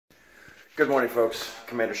Good morning, folks.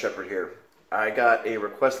 Commander Shepard here. I got a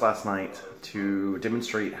request last night to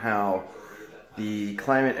demonstrate how the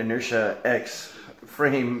Klymit Inertia X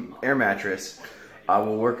Frame air mattress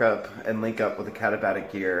will work up and link up with the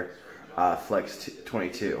Katabatic Gear Flex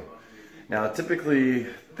 22. Now, typically,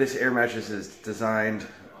 this air mattress is designed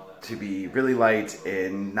to be really light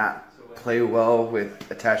and not play well with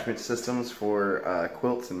attachment systems for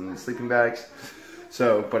quilts and sleeping bags.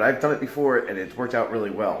 But I've done it before and it's worked out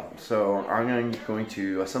really well. So I'm going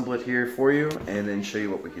to assemble it here for you and then show you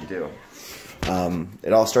what we can do.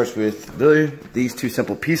 It all starts with these two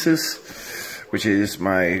simple pieces, which is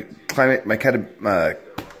my Katabatic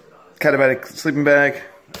sleeping bag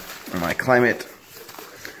and my Klymit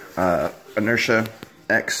Inertia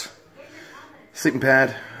X sleeping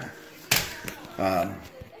pad.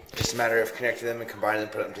 Just a matter of connecting them and combining them,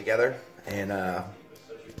 put them together. And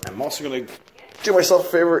I'm also going to do myself a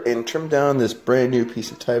favor and trim down this brand new piece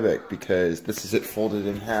of Tyvek because this is it folded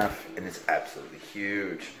in half and it's absolutely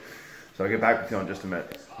huge. So I'll get back with you in just a minute.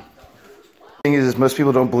 The thing is most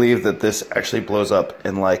people don't believe that this actually blows up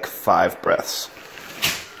in like 5 breaths.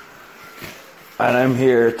 And I'm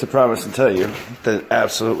here to promise and tell you that it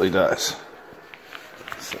absolutely does.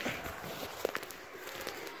 So.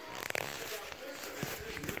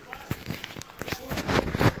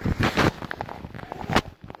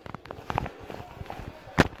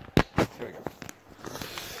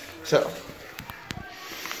 So,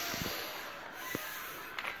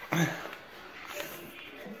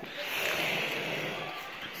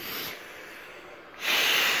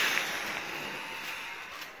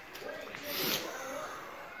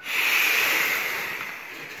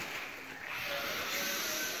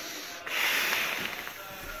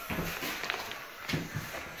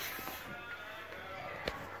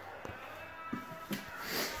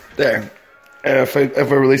 there. If I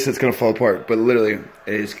release it, it's going to fall apart, but literally,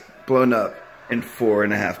 it is blown up in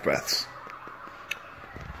 4.5 breaths.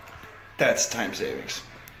 That's time savings.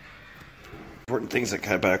 Important things that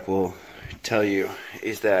Katabatic will tell you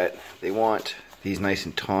is that they want these nice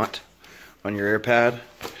and taut on your air pad.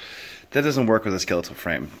 That doesn't work with a skeletal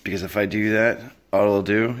frame, because if I do that, all it'll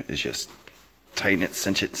do is just tighten it,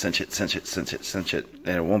 cinch it, cinch it, cinch it, cinch it, cinch it,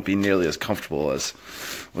 and it won't be nearly as comfortable as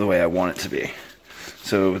the way I want it to be.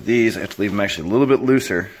 So with these, I have to leave them actually a little bit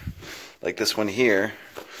looser, like this one here,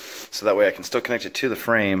 so that way I can still connect it to the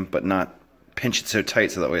frame, but not pinch it so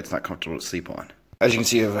tight so that way it's not comfortable to sleep on. As you can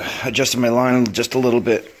see, I've adjusted my line just a little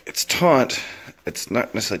bit. It's taut. It's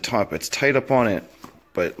not necessarily taut, but it's tight up on it,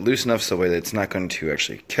 but loose enough so that it's not going to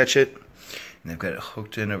actually catch it. And I've got it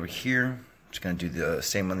hooked in over here. Just going to do the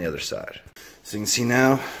same on the other side. So you can see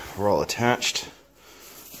now, we're all attached.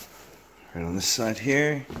 Right on this side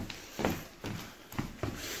here.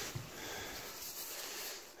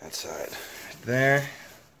 That side right there.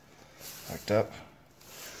 Hooked up.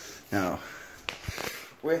 Now,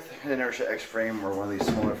 with an Inertia X frame or one of these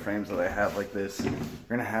smaller frames that I have like this, you're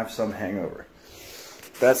going to have some hangover.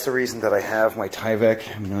 That's the reason that I have my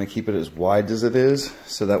Tyvek. I'm going to keep it as wide as it is,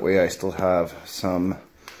 so that way I still have some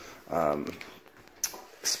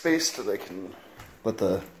space so that I can let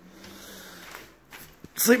the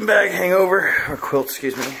sleeping bag hang over, or quilt,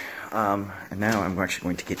 excuse me. And now I'm actually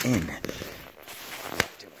going to get in. Do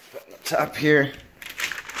my button up top here.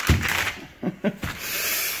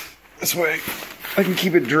 This way I can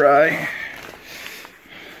keep it dry.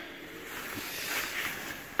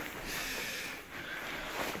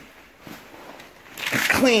 And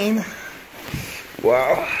clean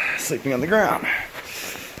while sleeping on the ground.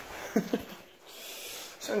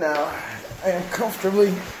 So now I am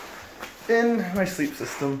comfortably in my sleep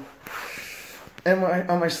system and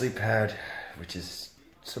on my sleep pad, which is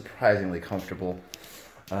surprisingly comfortable,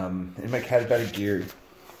 in my Katabatic gear.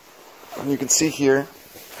 And you can see here,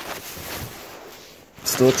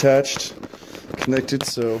 it's still attached, connected,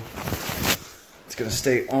 so it's gonna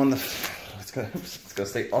stay on the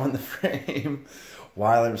stay on the frame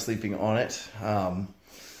while I'm sleeping on it. I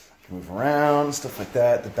can move around, stuff like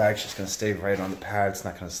that. The bag's just gonna stay right on the pad. It's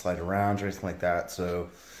not gonna slide around or anything like that. So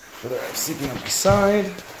whether I'm sleeping on my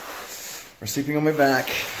side or sleeping on my back,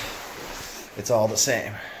 it's all the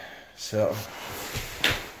same. So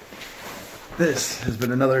this has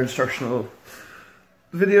been another instructional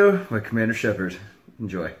video by Commander Shepard.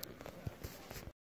 Enjoy.